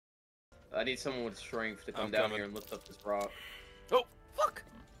I need someone with strength to come down here and lift up this rock. Oh, fuck!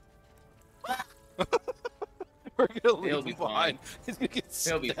 We're gonna leave He'll be him behind. fine. He's gonna get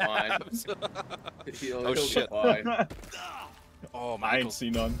He'll be fine. Oh shit! Be fine. Oh my! I ain't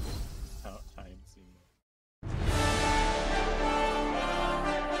seen none. I ain't seen none.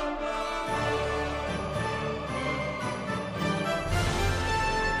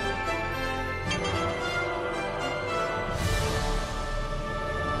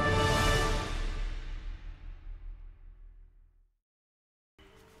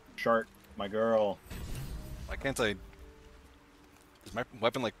 Shark, my girl. Why can't I? Is my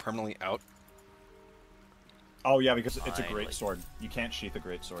weapon like permanently out? Oh yeah, because it's a great sword. You can't sheath a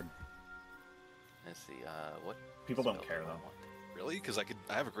great sword. Let's see, what? People don't care though. Really? Because I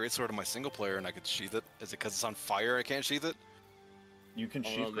have a great sword in my single player and I could sheath it. Is it because it's on fire I can't sheath it? You can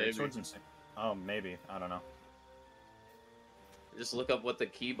sheath great swords and oh, maybe. I don't know. Just look up what the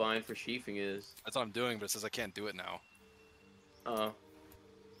keybind for sheathing is. That's what I'm doing, but it says I can't do it now.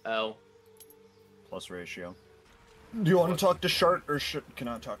 L. Plus ratio. Do you want to talk to Shart or can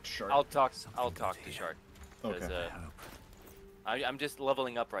I talk to Shart? I'll talk to Shart. Okay. I'm just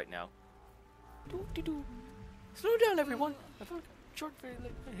leveling up right now. Slow down, everyone. I found Shart very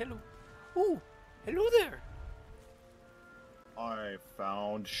late. Hello. Ooh, hello there. I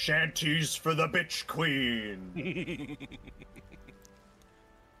found shanties for the bitch queen.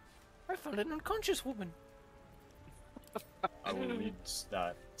 I found an unconscious woman. I will need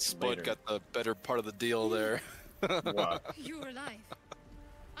that. Spud later. got the better part of the deal there. What? You're alive.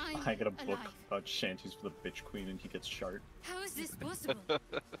 I got a book about shanties for the bitch queen and he gets Shart. How is this possible?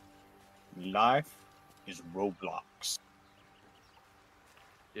 Life is Roblox.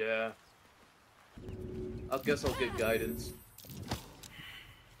 Yeah. I guess I'll get guidance.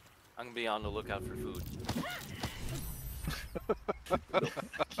 I'm gonna be on the lookout for food.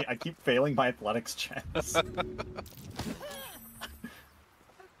 I keep failing my athletics checks.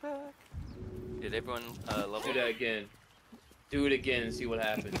 Did everyone level? Do that again. Do it again and see what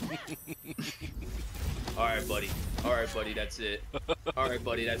happens. Alright, buddy. Alright, buddy, that's it. Alright,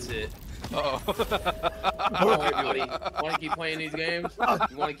 buddy, that's it. Uh-oh. Alright, buddy. Wanna keep playing these games?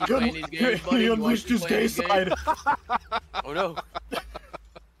 You wanna keep playing these games, buddy? He You wanna unleashed keep his playing gay these games? side. Oh no!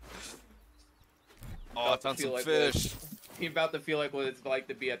 Oh, I found some fish. You're about to feel like what it's like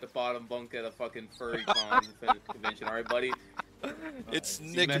to be at the bottom bunk at a fucking furry convention. Alright, buddy? It's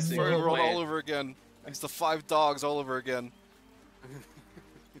Nick and Furry World all over again. It's the 5 dogs all over again.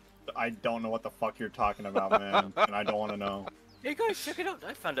 I don't know what the fuck you're talking about, man, and I don't want to know. Hey guys, check it out!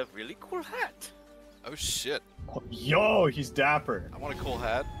 I found a really cool hat. Oh shit! Yo, he's dapper. I want a cool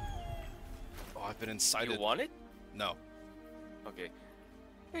hat. Oh, I've been incited. You want it? No. Okay.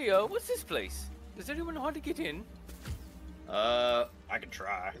 Hey, what's this place? Does anyone know how to get in? I can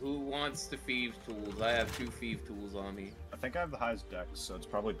try. Who wants the thief tools? I have 2 thief tools on me. I think I have the highest dex, so it's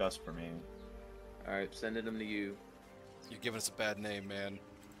probably best for me. Alright, sending them to you. You're giving us a bad name, man.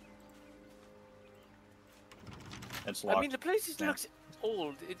 It's locked. I mean, the place looks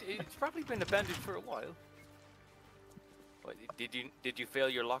old. It's probably been abandoned for a while. What, did you fail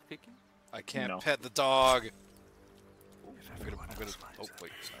your lockpicking? I can't No. pet the dog. I'm gonna. Oh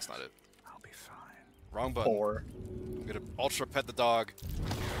wait, that's not it. I'll be fine. Wrong button. 4. I'm gonna ultra pet the dog.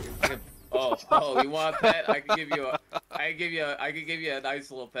 Oh, you want a pet? I can give you a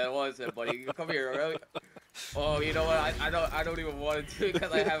nice little pet. What is it, buddy? Come here, really? Oh, you know what? I don't even want to because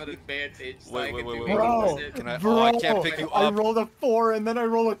I have an advantage. So Wait, I can wait, do wait, Bro, 80%. Can I? bro, Oh, I can't pick you I up. rolled a 4 and then I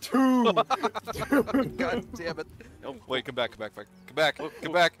roll a 2. God damn it! No, wait, come back, come back.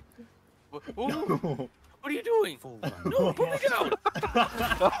 What are you doing? No, put me down!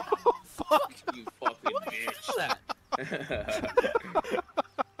 Oh, fuck! You fucking bitch.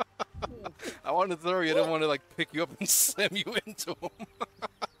 I wanted to throw you. I didn't want to like pick you up and slam you into him.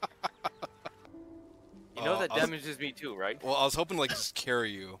 You know that damages me too, right? Well, I was hoping to like just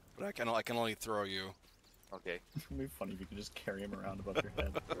carry you, but I can only throw you. Okay. It'd be funny if you could just carry him around above your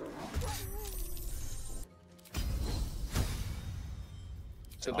head.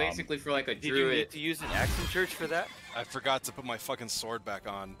 So basically, for like a Did you druid, need to use an action church for that? I forgot to put my fucking sword back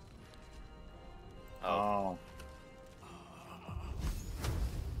on. Oh.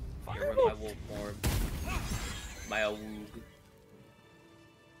 you're in my wolf form. My awug.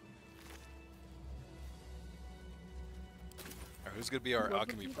 Alright, who's gonna be our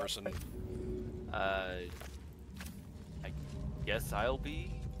alchemy person? I guess I'll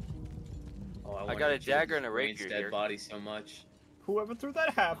be. Oh, I got a dagger and a rapier dead here. body so much. Whoever threw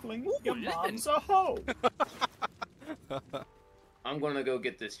that halfling, your lemon. mom's a hoe. I'm gonna go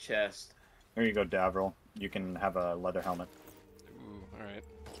get this chest. There you go, Davril. You can have a leather helmet. Ooh, alright.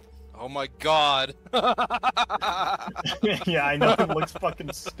 Oh my god. Yeah, I know, it looks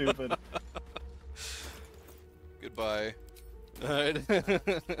fucking stupid. Goodbye. Alright.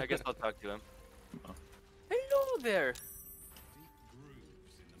 I guess I'll talk to him. Hello there.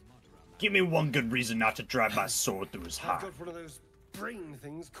 Give me one good reason not to drive my sword through his I've heart. got one of those brain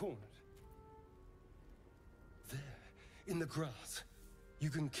things cornered. There, in the grass.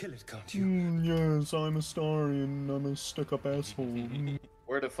 You can kill it, can't you? Yes, I'm a Starian. I'm a stuck-up asshole.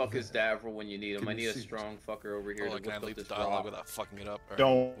 Where the fuck is Davril when you need him? I need a strong fucker over here Oh, to can I whip up leave the this dialogue rock. without fucking it up? All right.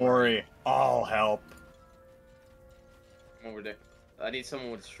 Don't worry, I'll help. Come over there. I need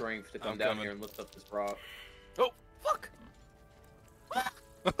someone with strength to come I'm down coming. here and lift up this rock. Oh, fuck!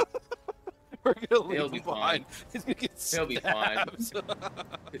 We're gonna leave He'll him be behind. fine. He's gonna get He'll be fine.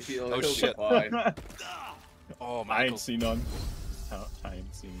 stabbed. He'll shit. be fine. Oh my I ain't seen none. I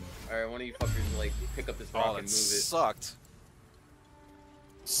ain't seen none. Alright, one of you fuckers like pick up this rock Oh, and that move it. sucked.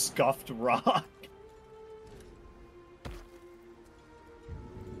 Scuffed rock.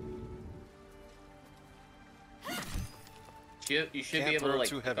 You should Can't be able throw to like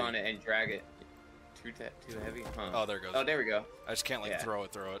too click heavy. on it and drag it. Too heavy? Huh. Oh, there it goes. Oh, there we go. I just can't like Yeah. throw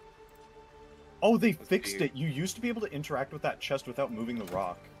it. Oh, they Let's fixed see. it. You used to be able to interact with that chest without moving the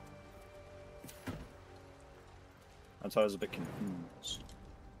rock. That's why I was a bit confused.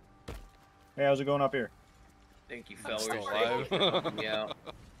 Hey, how's it going up here? Thank you, I'm fellas. still Thank you for alive. helping me out.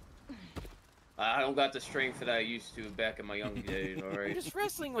 I don't got the strength that I used to back in my young days, I'm alright? just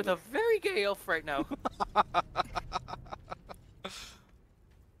wrestling with a very gay elf right now.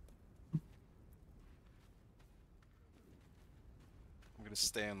 I'm gonna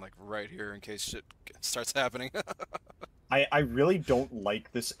stand like right here in case shit starts happening. I really don't like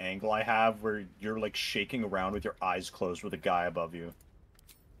this angle I have where you're like shaking around with your eyes closed with a guy above you.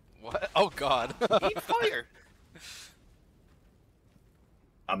 What? Oh god. Eat fire!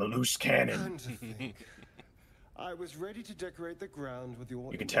 I'm a loose cannon. And to think, I was ready to decorate the ground with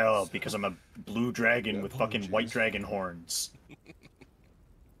your. You can tell because I'm a blue dragon with fucking white Apologies. dragon horns.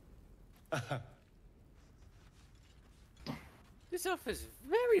 This elf is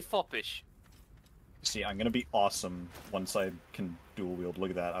very foppish. See, I'm gonna be awesome once I can dual wield.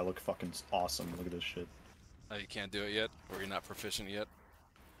 Look at that. I look fucking awesome. Look at this shit. Oh, you can't do it yet, or you're not proficient yet.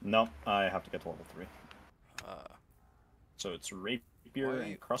 No, I have to get to level 3. Uh, So it's rapier why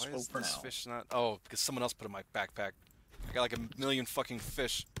and crossbow is for this now. fish not? Oh, because someone else put it in my backpack. I got like a million fucking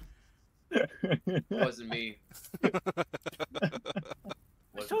fish. It wasn't me. I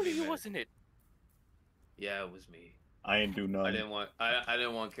Wasn't told me, you, man. wasn't it? Yeah, it was me. I ain't do none. I didn't want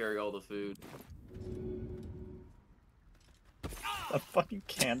to carry all the food. A fucking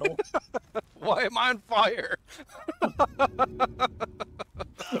candle? Why am I on fire?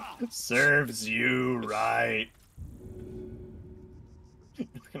 Serves you right. I'm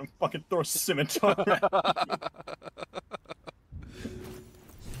gonna fucking throw a scimitar at you.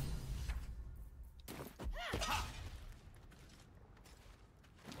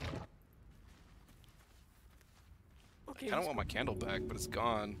 Okay. I kind of want my candle back, but it's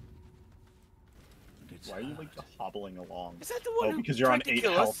gone. Why are you like hobbling along? Is that the one Oh, who because you're on tried to 8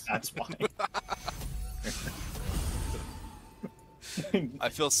 kill health, us? that's why. I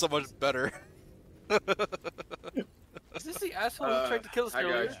feel so much better. Is this the asshole who tried to kill us I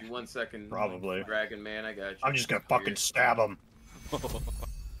earlier? got you. 1 second. Probably. Dragon man, I got you. I'm just gonna fucking stab him.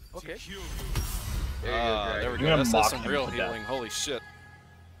 Okay. There you go, There we dragon. I'm go. gonna That's mock some him real to death. healing. Holy shit.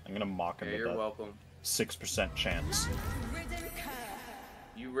 I'm gonna mock him Yeah, with you're that welcome. 6% chance.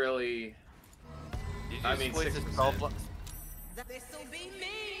 You really. Did you I just mean, waste a 6%. spell block?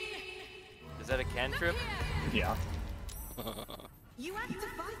 Is that a cantrip? Yeah. You have to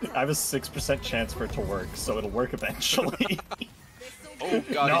fight I have a 6% chance for it to work, so it'll work eventually. Oh god,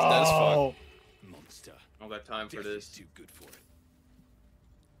 he's dead as fuck. No! Monster. I don't got time for Death is this. too good for it.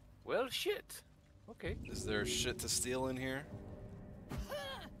 Well, shit. Okay. Is there shit to steal in here?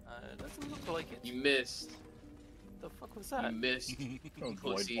 Doesn't look like it. You missed. The fuck was You that? missed. Oh,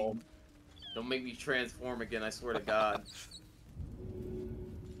 void Pussy. bulb. Don't make me transform again, I swear to God.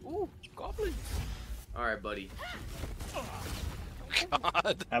 Ooh, goblins. Alright, buddy. God.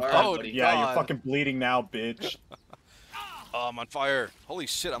 Have Alright, fun. Oh, buddy. Yeah, God. you're fucking bleeding now, bitch. Oh, I'm on fire. Holy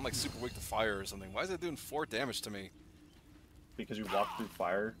shit, I'm like super weak to fire or something. Why is that doing 4 damage to me? Because you walked through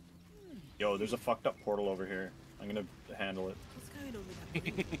fire. Yo, there's a fucked up portal over here. I'm gonna handle it. What's going on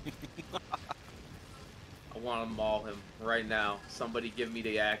with that? I want to maul him right now. Somebody give me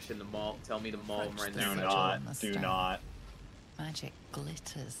the action to maul. Tell me to maul him right Approach now. the Do sigil not. on the Do stone. not. Magic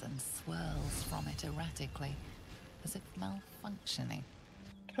glitters and swirls from it erratically, as if malfunctioning.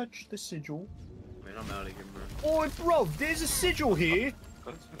 Touch the sigil. Man, I'm out of here, bro. Oh, bro, there's a sigil here.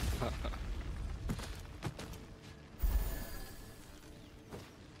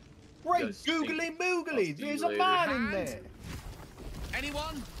 Great Just googly I'll moogly! see There's you a later. man in there!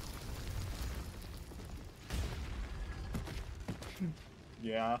 Anyone?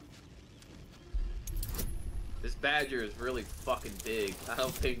 Yeah. This badger is really fucking big. I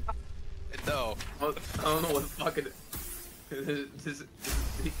don't think. No. I don't know what fucking. The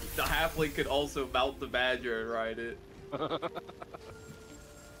halfling could also mount the badger and ride it.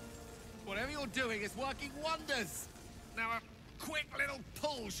 Whatever you're doing is working wonders. Now a quick little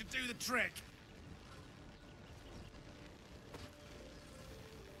pull should do the trick.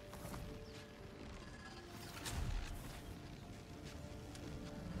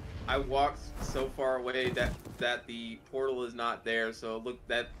 I walked so far away that the portal is not there, so look,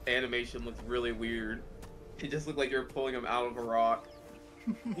 that animation looks really weird. It just looked like you're pulling him out of a rock.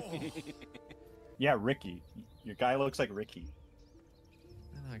 Yeah, Ricky. Your guy looks like Ricky.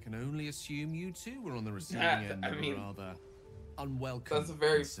 And I can only assume you two were on the receiving Yeah, end I of mean, a rather unwelcome that's a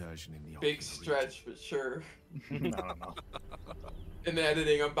very insertion in the big opera stretch, but sure. No. In the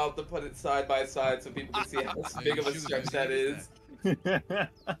editing, I'm about to put it side by side so people can see how big of a stretch that is. The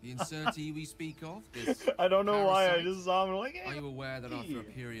insertee we speak of, this I don't know why I parasite, just saw him like, are you aware that after a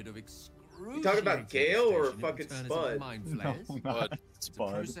period of excruciating You talking about Gale or gestation, it fucking returns Spud? into mind flares? No, not It's a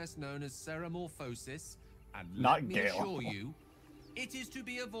Spud. process known as ceramorphosis, and Not let me Gale. assure you, it is to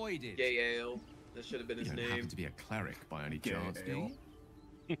be avoided. Gale. That should have been You his don't happen name. to be a cleric by any chance, do Gale.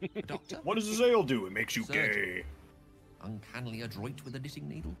 you? A doctor? What does this ale do? It makes you Surgeon. gay. Uncannily adroit with a knitting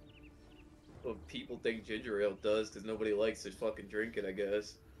needle? Well, people think ginger ale does because nobody likes to fucking drink it, I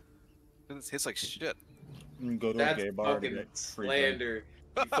guess. It tastes like shit. Go to a That's gay bar to fucking get free drink. slander.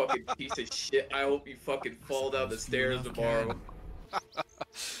 You fucking piece of shit. I hope you fucking fall down the stairs tomorrow.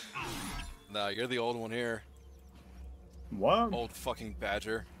 Nah, you're the old one here. What? Old fucking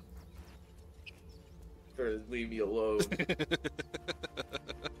badger. Better leave me alone.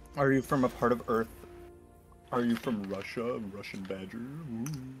 Are you from a part of Earth? Are you from Russia? Russian badger? Ooh.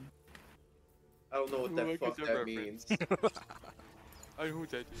 I don't know what Ooh, I the fuck get that that means. I know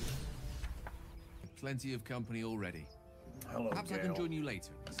that. Plenty of company already. Hello, Perhaps I can Gale. join you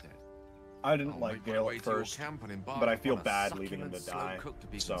later instead. I didn't I'll like make my Gale way at to your first, camp and embark but I feel upon a bad leaving him to succulent die, slow cook to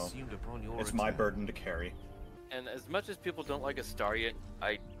be so consumed upon your it's my return. burden to carry. And as much as people don't like Astarion,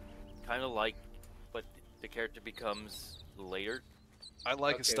 I kind of like what the character becomes later. I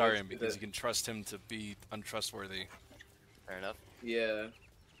like Okay, Astarion let's do because that. you can trust him to be untrustworthy. Fair enough. Yeah.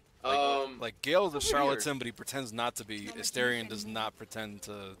 Like Gale's a over charlatan, but he pretends not to be. Astarion does not pretend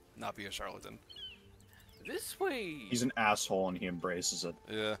to not be a charlatan. This way. He's an asshole and he embraces it.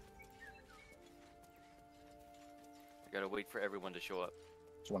 Yeah. I gotta wait for everyone to show up.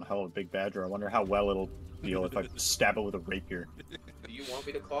 It's one hell of a big badger. I wonder how well it'll feel if I stab it with a rapier. Do you want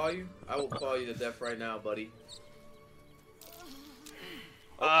me to call you? I will call you to death right now, buddy.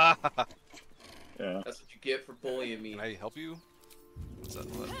 Ah! Yeah. That's what you get for bullying me. Can I help you? What's that?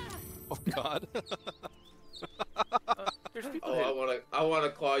 What? Oh God! There's people Oh, here. I wanna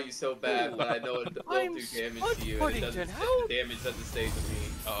claw you so bad, but I know it will I'm do damage Spud to you. And it Puddington, doesn't, how- the damage doesn't stay to me.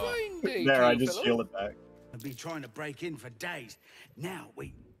 Oh. Fine day There, to I you, just fellow. healed it back. I've been trying to break in for days. Now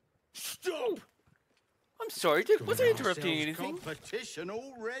we stop. I'm sorry, was I interrupting Ourselves anything? Competition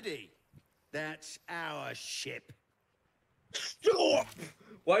already. That's our ship. Stop!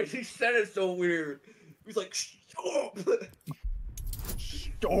 Why did he say it so weird? He was like, stop!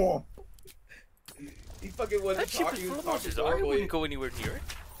 Stop! He fucking wasn't That ship is talking, he full was of talking monsters. I normally. wouldn't go anywhere near it.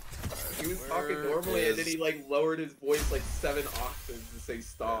 He was talking Where normally, and then is- he like lowered his voice like 7 octaves to say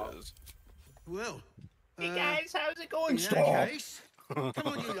stop. Well, Hey guys, how's it going? in Stop! that case, come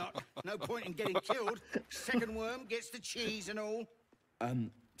on, you lot. No point in getting killed. Second worm gets the cheese and all.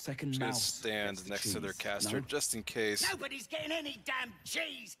 Second Just gonna mouse stand gets the next to their cheese. caster No? just in case. Nobody's getting any damn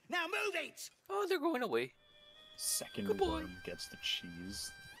cheese. Now move it. Oh, they're going away. Second Good boy. worm gets the cheese.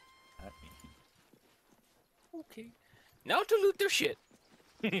 That Okay. Now to loot their shit.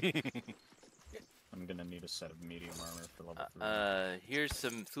 I'm gonna need a set of medium armor for level 3. Here's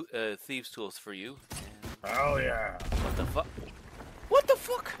some thieves' tools for you. Oh yeah! What the fuck? What the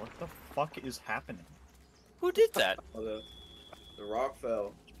fuck? What the fuck is happening? Who did that? Oh, the rock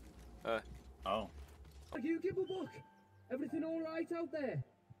fell. Oh. You give a book. Everything all right out there?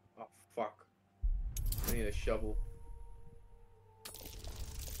 Oh, fuck. I need a shovel.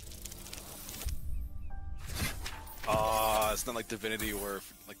 Ah, it's not like Divinity where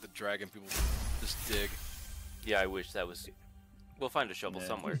like the dragon people just dig. Yeah, I wish that was. We'll find a shovel Yeah.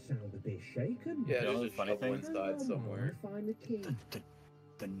 somewhere. You sound a bit shaken. Yeah, You know there's the a funny shovel thing? inside somewhere. Find the key.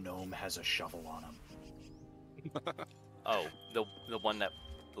 The gnome has a shovel on him. Oh, the one that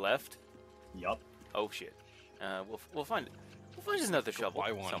left. Yup. Oh shit. We'll find it. We'll find another shovel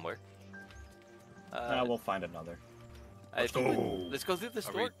buy one. somewhere. We'll find another. Let's go through this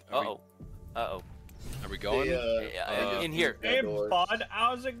door. Uh oh. Are we going? In here. Hey, bud,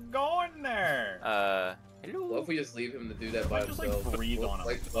 how's it going there? Hello. What if we just leave him to do that by just himself? like breathe on him?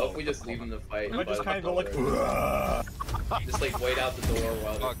 Like, what if we just leave him to fight? I just by kind of go like, himself? Just like wait out the door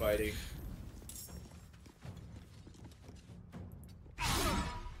while they're fighting.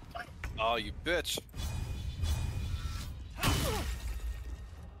 Oh, you bitch.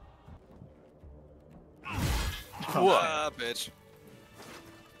 What? Ah, bitch.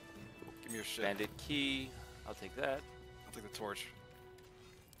 Give me your shit. Bandit key. I'll take that. I'll take the torch.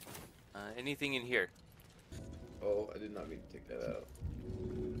 Anything in here? Oh, I did not mean to take that out.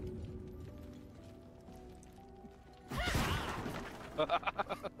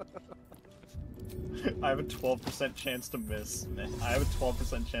 I have a 12% chance to miss, man. I have a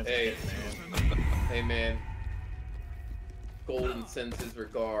 12% chance to hit, man. Hey, man. Golden sends his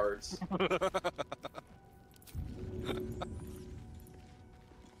regards.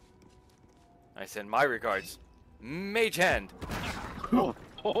 I send my regards. Mage hand.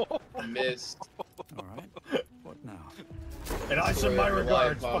 Missed. Alright. What now? And I send my Destroy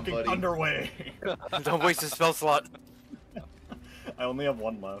regards, every life, fucking buddy. Underway. Don't waste a spell slot. I only have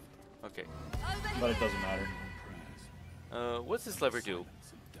one left, Okay. but it doesn't matter. What's this lever do?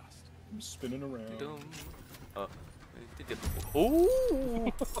 I'm spinning around. Dum.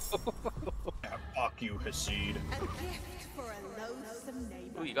 Ooh. Yeah, fuck you, Hasid.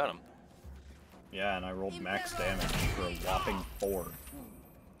 Ooh, you got him. Yeah, and I rolled max damage for a whopping 4.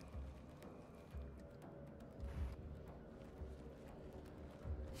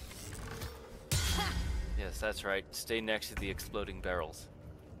 Yes, that's right. Stay next to the exploding barrels.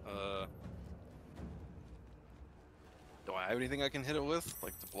 Do I have anything I can hit it with?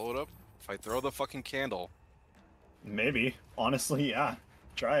 Like to blow it up? If I throw the fucking candle. Maybe. Honestly, yeah.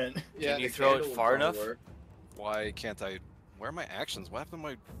 Try it. Yeah, Can you the throw it candle would far probably enough? work. Why can't I? Where are my actions? What happened to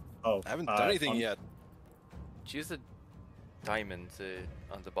my? Oh, I haven't done anything yet. Choose the diamond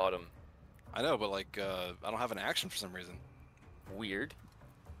on the bottom. I know, but like, I don't have an action for some reason. Weird.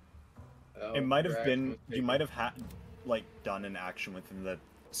 Oh, It might have your been. action was You taken. might have had like done an action within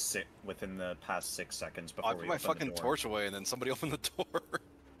the past 6 seconds before I we put my opened fucking the door. torch away and then somebody opened the door.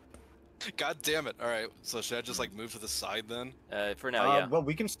 God damn it! All right, so should I just like move to the side then? For now, yeah. Well,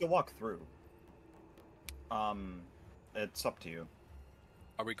 we can still walk through. It's up to you.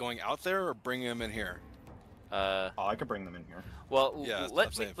 Are we going out there or bringing him in here? Oh, I could bring them in here. Well, Yeah, that's what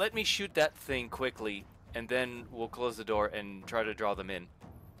I'm saying. let me shoot that thing quickly, and then we'll close the door and try to draw them in.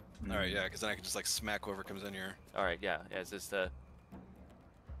 All right, yeah, because then I can just like smack whoever comes in here. All right, yeah. It's just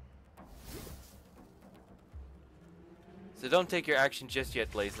So don't take your action just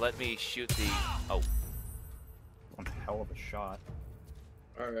yet, Blaize. Let me shoot the. Oh, One hell of a shot.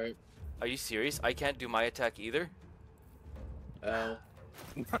 Alright. are you serious? I can't do my attack either. L.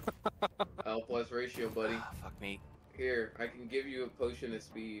 L plus ratio, buddy. Ah, fuck me. Here, I can give you a potion of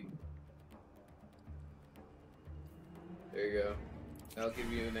speed. There you go. I'll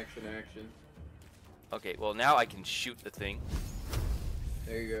give you an extra action. Okay, well now I can shoot the thing.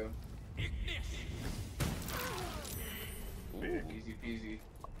 There you go. Ooh. Easy peasy.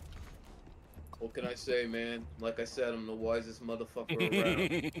 What can I say, man? Like I said, I'm the wisest motherfucker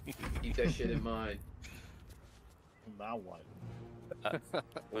around. Keep that shit in mind. Now what?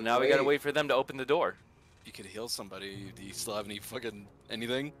 Well, now we gotta wait for them to open the door. You could heal somebody. Do you still have any fucking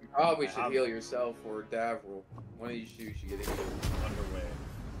anything? You probably should heal yourself or Davril. One of these two should get healed. Underway.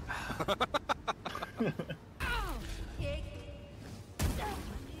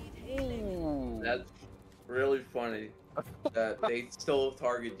 That's really funny that they still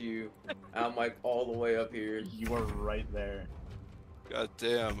target you. I'm like all the way up here. You are right there. God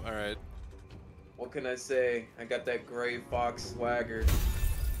damn! All right. What can I say? I got that gray fox swagger.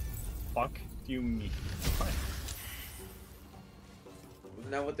 Fuck you, me.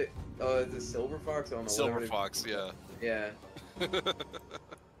 Isn't that what they? Is it silver fox? I don't know. Silver whatever they- fox, yeah. Yeah.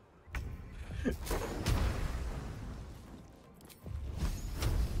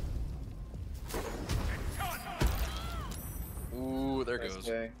 Ooh, there Nice goes.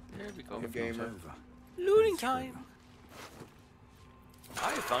 guy. There we go. I'm a gamer. Looting time.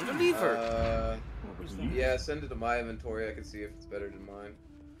 I found a lever. Yeah, send it to my inventory. I can see if it's better than mine.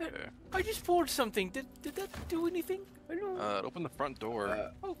 I just pulled something. Did that do anything? I don't know. Open the front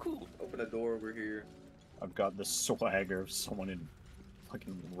door. Oh, cool. Open a door over here. I've got the swagger of someone in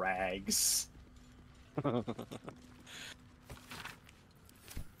fucking rags.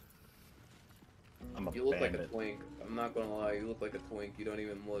 I'm a You look like a bandit. twink. I'm not gonna lie. You look like a twink. You don't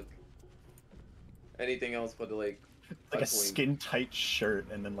even look anything else but like Like a twink. skin-tight shirt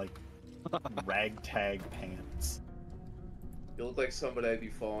and then like ragtag pants. You look like somebody I'd be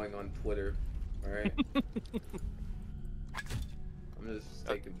following on Twitter. All right. I'm just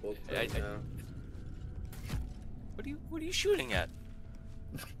taking book right now. What are you shooting at?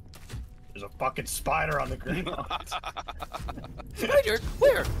 There's a fucking spider on the ground. Spider?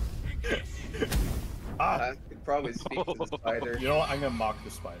 Where? I could probably speak to the spider. You know what? I'm gonna mock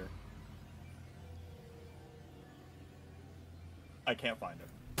the spider. I can't find him.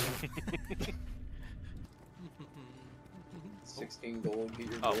 16 gold. Get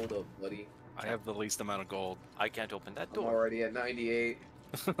your Oh. gold up, buddy. I have the least amount of gold. I can't open that I'm door. already at 98.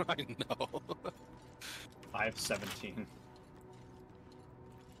 I know. I have 17.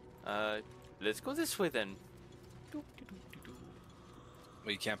 Let's go this way then.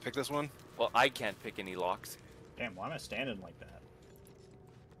 Wait, you can't pick this one? Well, I can't pick any locks. Damn, why am I standing like that?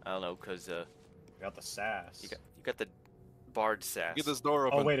 I don't know, cause I got the sass. you got the bard sass. Get this door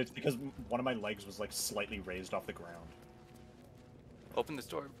open. Oh wait, it's because one of my legs was like slightly raised off the ground. Open this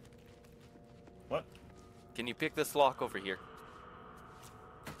door. What? Can you pick this lock over here?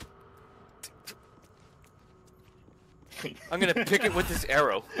 I'm gonna pick it with this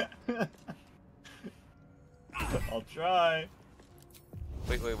arrow. I'll try.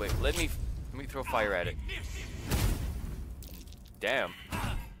 Wait. Let me throw fire at it. Damn.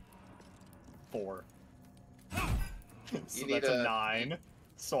 4. So You need that's a a- 9.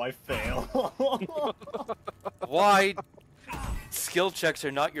 So I fail. Why? Skill checks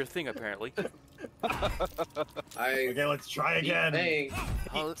are not your thing, apparently. Okay, let's try keep again. saying-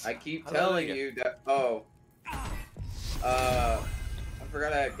 How- I keep how telling again? you that. Oh. I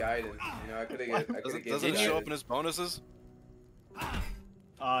forgot I had guidance. You know, I could have. Doesn't it show up in his bonuses?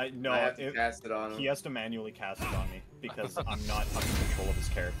 No, I have to cast it on him. he has to manually cast it on me because I'm not under control of his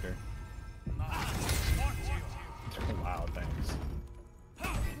character. Wow, thanks.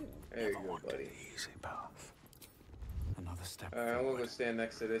 There you go, buddy. Easy path. Another step. Alright, I'm gonna go stand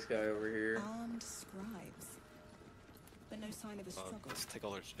next to this guy over here. Armed scribes. But no sign of a struggle. Let's take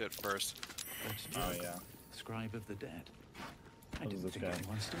all their shit first. Oh yeah. Scribe of the dead. I What is didn't this think guy?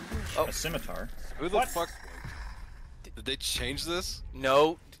 anyone still Oh. A scimitar. Who the What? fuck? Did they change this?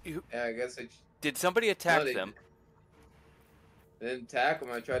 No. Yeah, I guess I Did somebody attack they them? didn't attack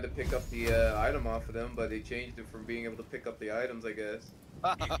him. I tried to pick up the item off of them, but they changed it from being able to pick up the items, I guess.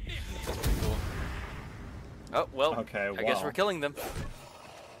 That's pretty cool. Oh well. Okay, I guess wow. we're killing them.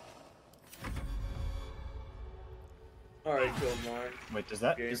 Alright, killed mine. Wait, is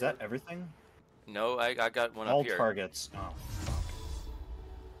that everything? No, I got one All up here. targets. Oh, fuck.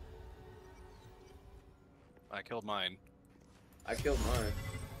 I killed mine. I killed mine.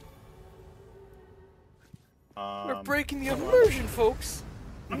 We're breaking the immersion, folks.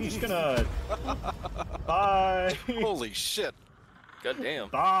 I'm just gonna. Bye. Holy shit! God damn.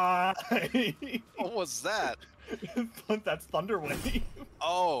 Bye. What was that? That's Thunderwave.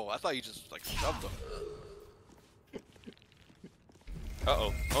 Oh, I thought you just like shoved them.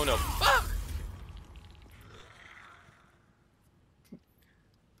 Uh-oh. Oh no. Ah!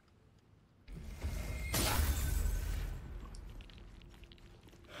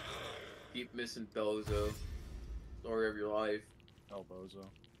 Keep missing Bozo. Story of your life. El Bozo.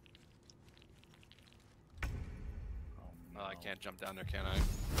 Oh, no. Oh, I can't jump down there, can I?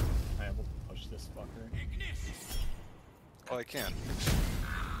 I will push this fucker. Oh, I can.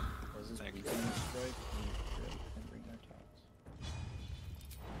 Was this Thank you. weakening strike? And bring their tops.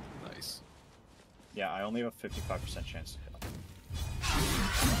 Nice. Yeah, I only have a 55% chance to hit.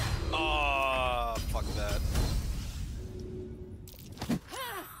 Oh, fuck that.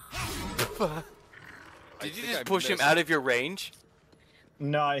 Did you just push him out of your range?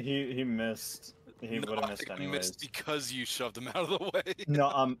 No, he missed. He No, would have missed I anyways. missed because you shoved him out of the way.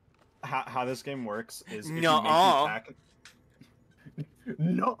 No, how this game works is if you make Nuh-uh. the attack.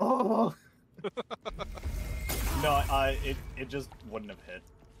 No. No, it just wouldn't have hit.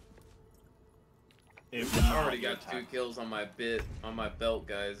 It would I not already be got attacked. 2 kills on my belt,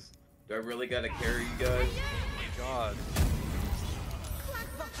 guys. Do I really gotta carry you guys? God.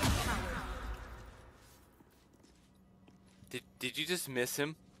 Did you just miss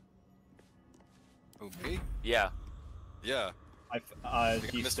him? Who, me? Yeah. Yeah. He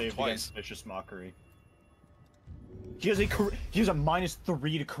missed him saved twice. against vicious mockery. He has a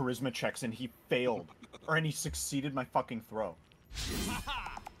 -3 to charisma checks and he failed, and he succeeded my fucking throw.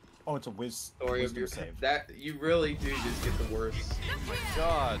 Oh, it's a Story of wisdom your save. that you really do just get the worst. Oh my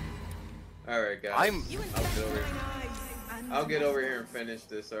god. All right, guys. I'm- I'll go over. I'll get over here and finish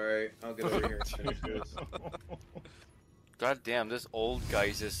this, alright? I'll get over here and finish this. God damn, this old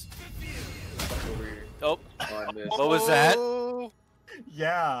guy's just... Over here. Oh, Oh, I missed. what was that?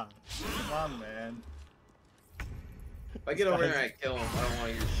 Yeah. Come on, man. If I get over here and I kill him, I don't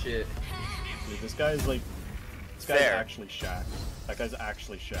want your shit. Dude, this guy's like... This guy's Fair. actually Shaq. That guy's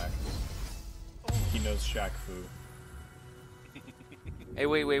actually Shaq. He knows Shaq Fu. Hey,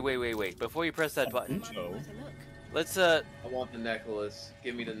 wait. Before you press that button, So, let's, I want the necklace.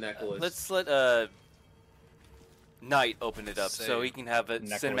 Give me the necklace. let's let, Knight open it up so Save. he can have a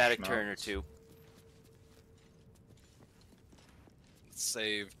Necklace cinematic turn or schmaltz. two.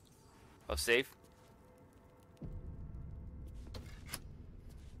 Save. Oh, save?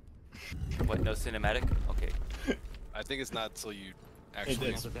 What, no cinematic? Okay. I think it's not until you actually.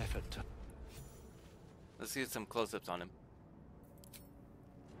 it's Let's get some close-ups on him.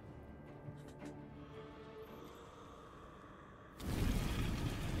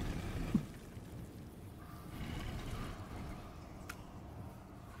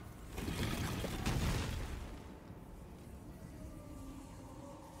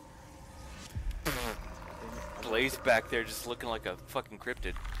 Blaize back there just looking like a fucking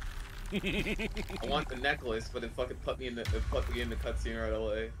cryptid. I want the necklace, but it fucking put me in the cutscene right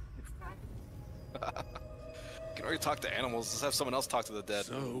away. You can already talk to animals. Just have someone else talk to the dead.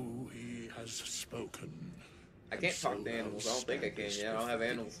 So he has spoken. I can't talk to animals. I don't think I can. Yeah, I don't have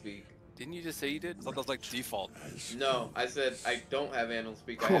animal speak. Didn't you just say you did? I thought that was like default. No, I said I don't have animal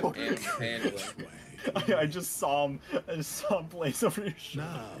speak. I have animal handling. I just saw him. I just saw him place over your shoulder.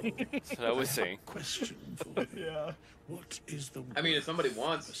 Now, That's what I was saying. question for you. Yeah. What is the I mean, if somebody a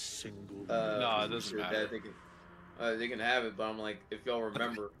wants, single No, it doesn't matter. they can have it. But I'm like, if y'all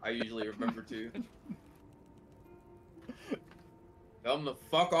remember, I usually remember to. Tell them to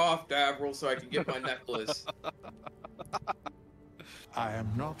fuck off, Davril, so I can get my necklace. I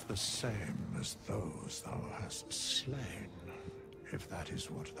am not the same as those thou hast slain, if that is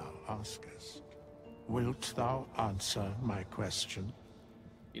what thou askest. Wilt thou answer my question?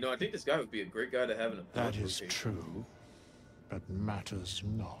 You know, I think this guy would be a great guy to have in a That portrait is rotation. true, but matters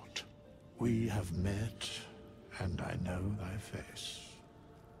not. We have met, and I know thy face.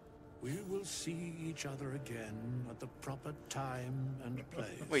 We will see each other again at the proper time and place.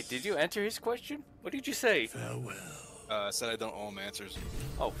 Wait, did you answer his question? What did you say? Farewell. I said I don't owe him answers.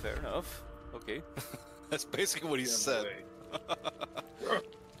 Oh, fair enough. Okay. That's basically what he said.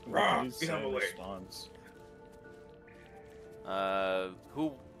 What Get him away. response?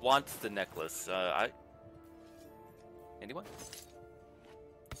 Who wants the necklace? Anyone?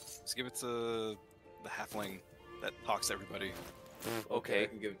 Let's give it to the halfling that talks to everybody. Okay. I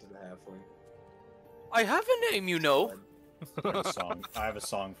can give it to the halfling. I have a name, you know. I have a song. I have a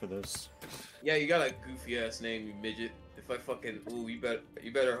song for this. Yeah, you got a goofy ass name, you midget. If I fucking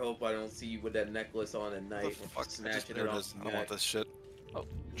you better hope I don't see you with that necklace on at night, Fuck, snatching there it it off. is. your I want neck. this shit.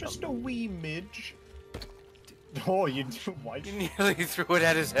 Just a wee midge. Oh, you do? Why? You nearly threw it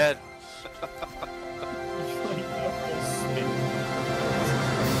at his head.